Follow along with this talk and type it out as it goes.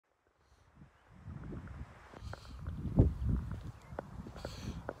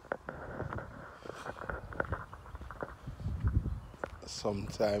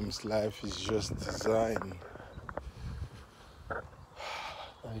Sometimes life is just designed.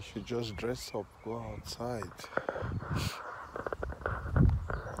 I should just dress up, go outside.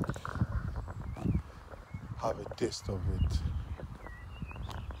 Have a taste of it.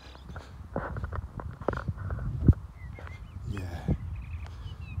 Yeah.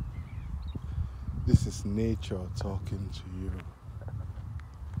 This is nature talking to you.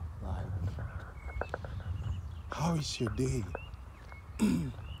 Like, how is your day?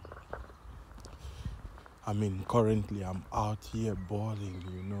 I mean, currently I'm out here balling,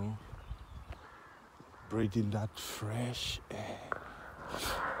 you know, breathing that fresh air,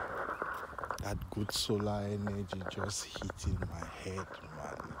 that good solar energy just hitting my head,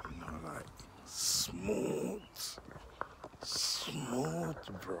 man, you know, like smooth,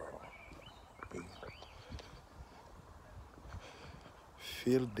 bro. You know,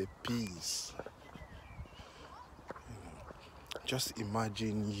 feel the peace. You know, just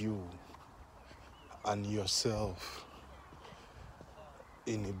imagine you and yourself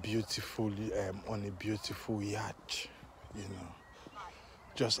in a beautiful, on a beautiful yacht, you know,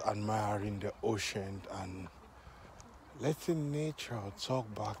 just admiring the ocean and letting nature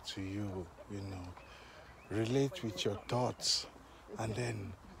talk back to you, you know, relate with your thoughts and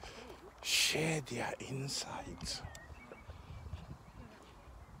then share their insights.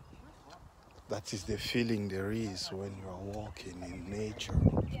 That is the feeling there is when you are walking in nature.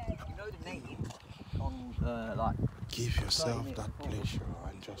 Give yourself that pleasure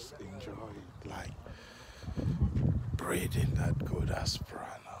and just enjoy it, like breathing that good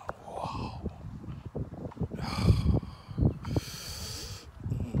prana. Wow.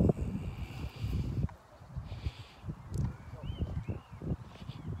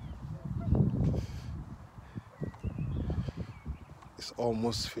 It's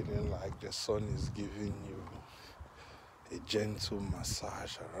almost feeling like the sun is giving you a gentle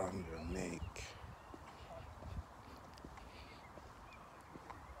massage around your neck.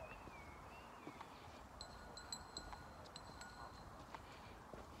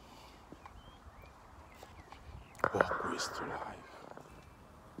 Walkways to life.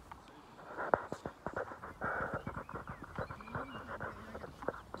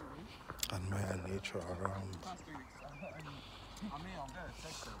 Admire nature around.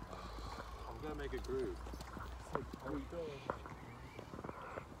 I'm gonna make a groove.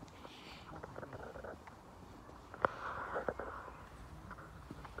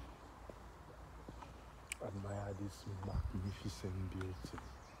 Admire this magnificent beauty.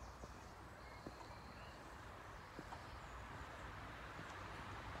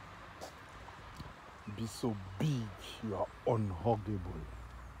 Be so big, you are unhuggable.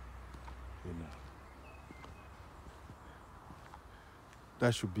 You know.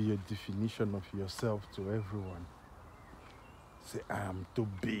 That should be a definition of yourself to everyone. Say, I am too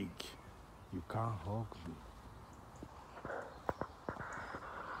big. You can't hug me.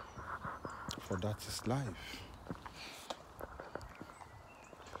 For that is life.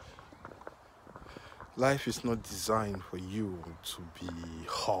 Life is not designed for you to be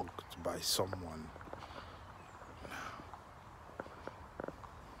hugged by someone.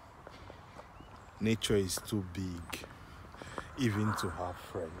 Nature is too big, even to have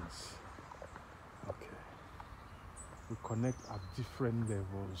friends. Okay. We connect at different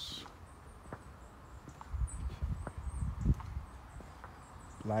levels.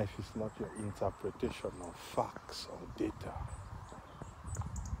 Life is not your interpretation of facts or data.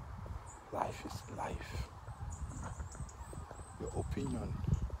 Life is life. Your opinion,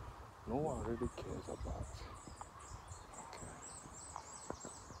 no one really cares about. Okay.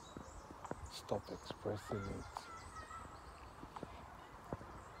 Stop expressing it.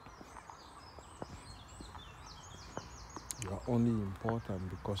 You are only important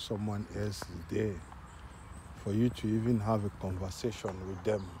because someone else is there for you to even have a conversation with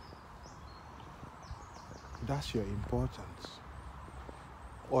them. That's your importance.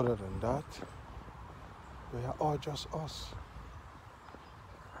 Other than that, we are all just us.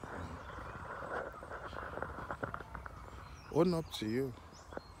 Own up to you.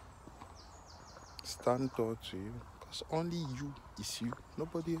 Stand tall to you. Because only you is you.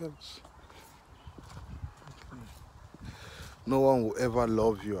 Nobody else. No one will ever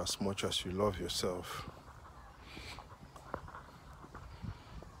love you as much as you love yourself.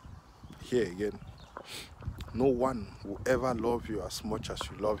 Here again. No one will ever love you as much as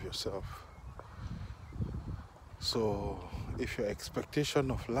you love yourself. So, if your expectation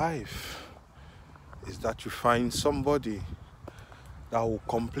of life is that you find somebody that will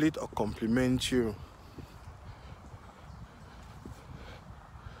complete or complement you,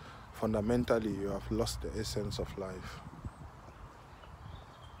 fundamentally you have lost the essence of life.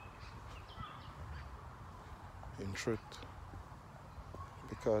 in truth.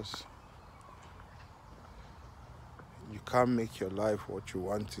 Because you can't make your life what you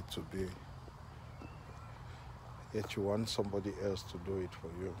want it to be, yet you want somebody else to do it for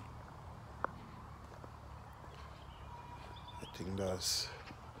you. I think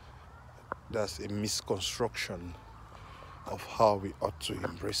that's a misconstruction of how we ought to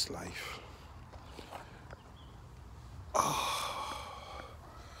embrace life.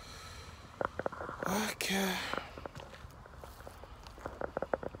 Okay.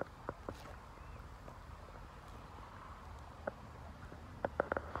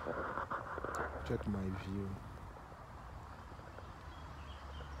 Check my view.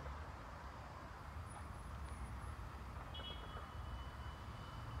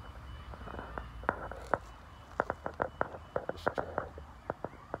 Let's check.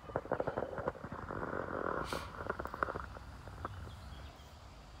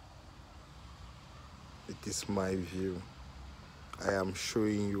 It is my view. I am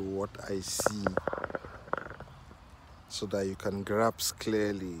showing you what I see so that you can grasp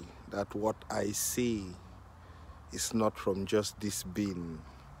clearly that what I see is not from just this being,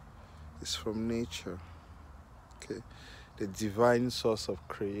 it's from nature. Okay, the divine source of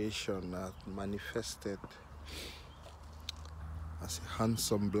creation has manifested as a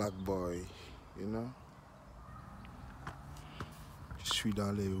handsome black boy, you know. Je suis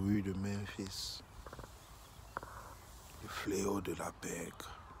dans les rues de Memphis, le fléau de la pègre.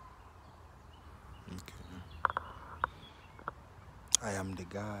 Okay. I am the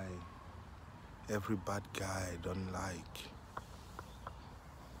guy every bad guy don't like.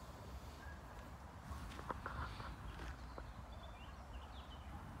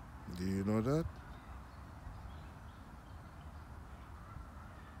 Do you know that?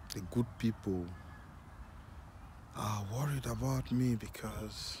 The good people are worried about me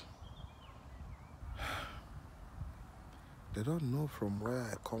because they don't know from where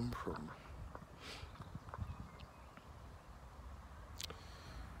I come from.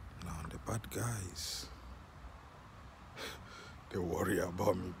 Now the bad guys, they worry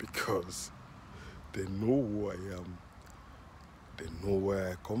about me because they know who I am. They know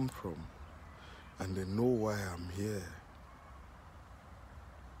where I come from, and they know why I'm here.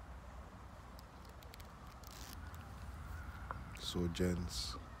 So,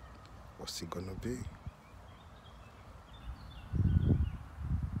 gents, what's it gonna be?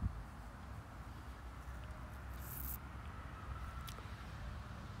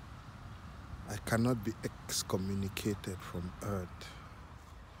 I cannot be excommunicated from earth.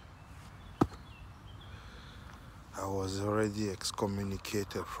 I was already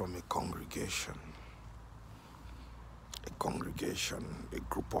excommunicated from a congregation. A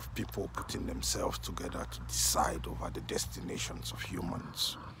group of people putting themselves together to decide over the destinations of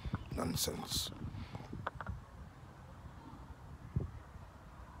humans. Nonsense.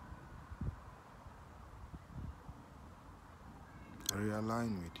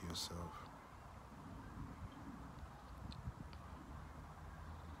 Realign with yourself.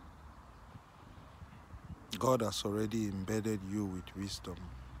 God has already embedded you with wisdom,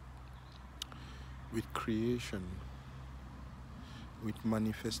 with creation, with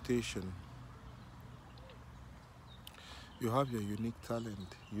manifestation. You have your unique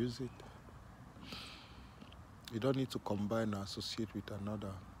talent, use it. You don't need to combine or associate with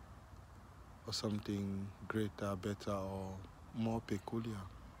another or something greater, better, or more peculiar.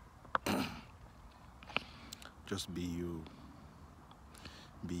 Just be you.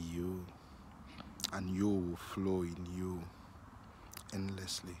 Be you, and you will flow in you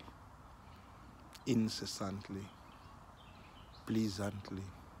endlessly, incessantly, pleasantly,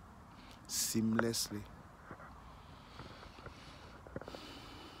 seamlessly.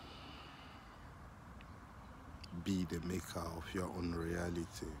 Be the maker of your own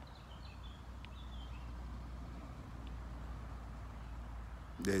reality.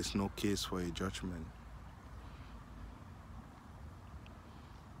 There is no case for a judgment.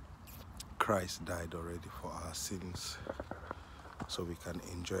 Christ died already for our sins, so we can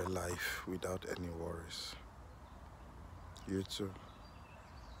enjoy life without any worries. You too.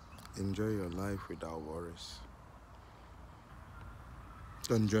 Enjoy your life without worries.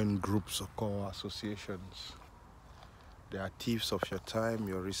 Don't join groups or core associations. They are thieves of your time,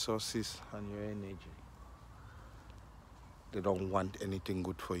 your resources, and your energy. They don't want anything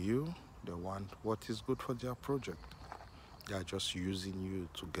good for you. They want what is good for their project. They are just using you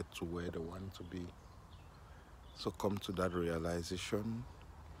to get to where they want to be. So come to that realization.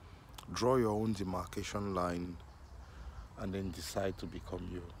 Draw your own demarcation line and then decide to become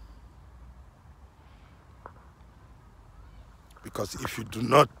you. Because if you do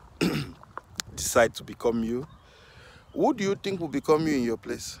not decide to become you, Who do you think will become you in your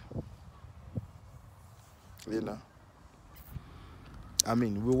place? You know? I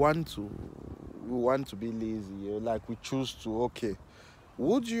mean, we want to be lazy. Like we choose to, okay.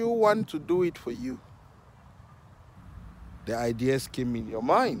 Would you want to do it for you? The ideas came in your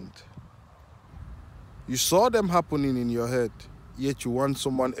mind. You saw them happening in your head, yet you want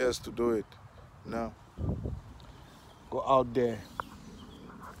someone else to do it. No. Go out there.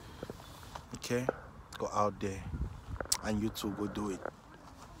 Okay? Go out there. And you too go do it.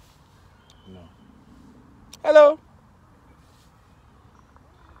 No. Hello.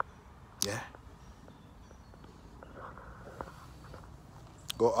 Yeah.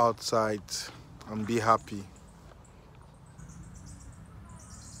 Go outside and be happy.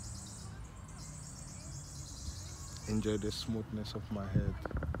 Enjoy the smoothness of my head.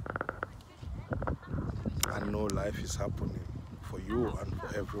 I know life is happening for you and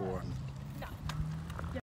for everyone.